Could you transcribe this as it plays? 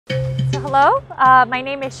Hello, my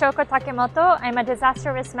name is Shoko Takemoto. I'm a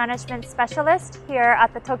disaster risk management specialist here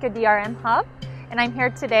at the Tokyo DRM Hub, and I'm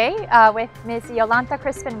here today with Ms. Yolanta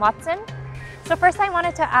Crispin-Watson. So first I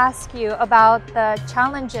wanted to ask you about the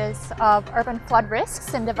challenges of urban flood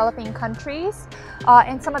risks in developing countries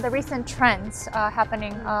and some of the recent trends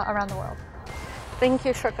happening around the world. Thank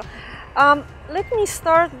you, Shoko. Let me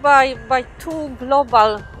start by two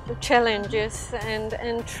global challenges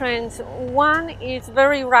and trends. One is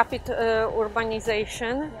very rapid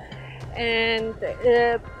urbanization and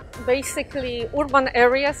basically urban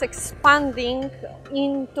areas expanding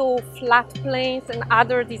into floodplains and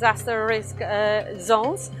other disaster risk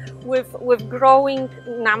zones with growing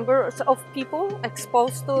numbers of people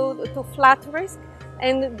exposed to flood risk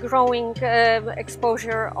and growing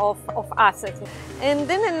exposure of assets. And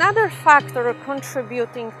then another factor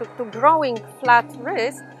contributing to growing flood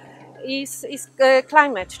risk is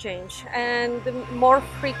climate change and more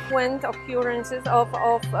frequent occurrences of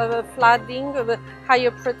flooding, of higher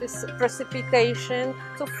precipitation,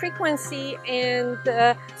 so frequency and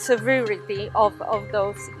severity of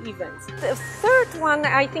those events. The third one,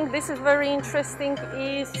 I think this is very interesting,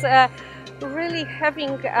 is really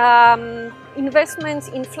having investments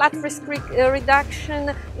in flood risk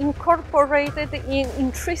reduction incorporated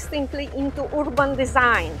interestingly into urban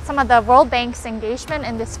design. Some of the World Bank's engagement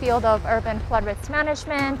in this field of urban flood risk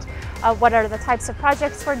management, what are the types of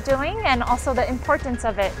projects we're doing, and also the importance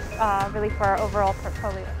of it really for our overall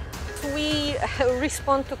portfolio. We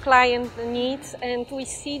respond to client needs and we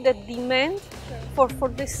see that demand for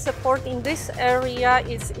this support in this area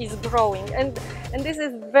is growing, and this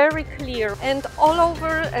is very clear, and all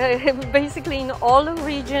over basically in all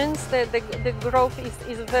regions the growth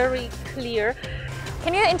is very clear.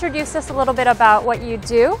 Can you introduce us a little bit about what you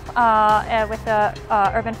do with the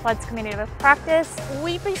Urban Floods Community of Practice?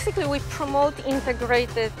 We promote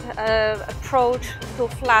integrated approach to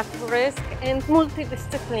flood risk and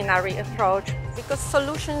multidisciplinary approach, because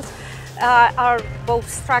solutions are both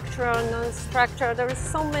structural and non-structural. There are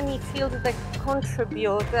so many fields that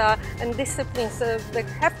contribute and disciplines that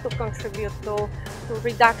have to contribute to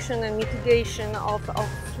reduction and mitigation of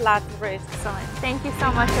flood risk. Excellent. Thank you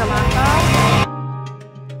so much, Yolanta.